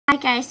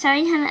guys,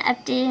 sorry I haven't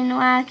updated in a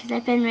while because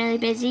I've been really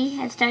busy.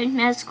 I started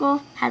middle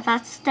school, had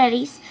lots of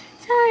studies.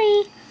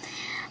 Sorry.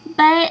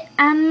 But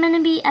I'm going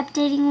to be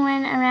updating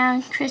one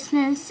around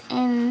Christmas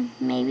and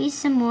maybe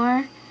some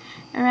more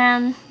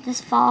around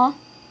this fall.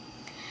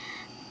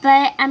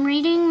 But I'm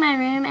redoing my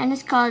room and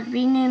it's called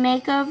Renew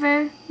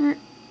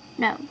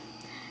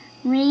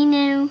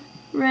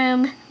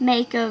Room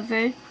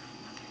Makeover.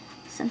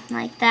 Something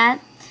like that.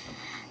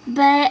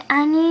 But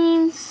I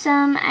need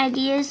some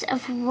ideas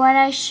of what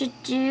I should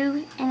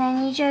do, and I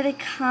need you to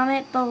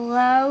comment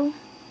below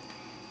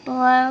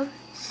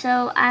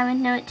so I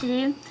would know what to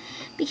do,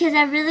 because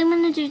I really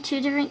want to do 2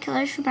 different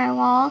colors for my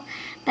wall,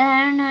 but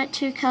I don't know what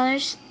 2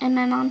 colors, and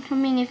my mom told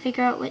me to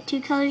figure out what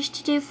 2 colors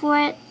to do for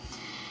it.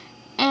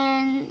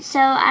 And so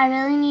I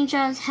really need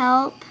y'all's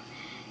help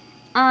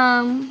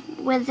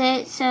with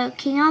it. So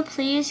can y'all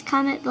please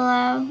comment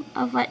below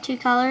of what 2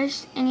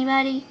 colors,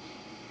 anybody?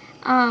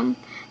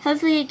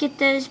 Hopefully I get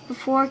those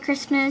before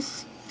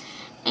Christmas,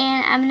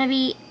 and I'm going to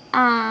be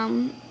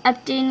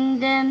updating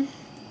them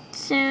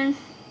soon.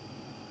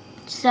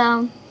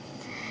 So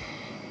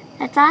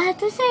that's all I have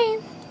to say.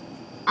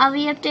 I'll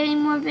be updating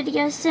more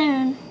videos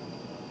soon.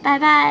 Bye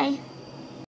bye.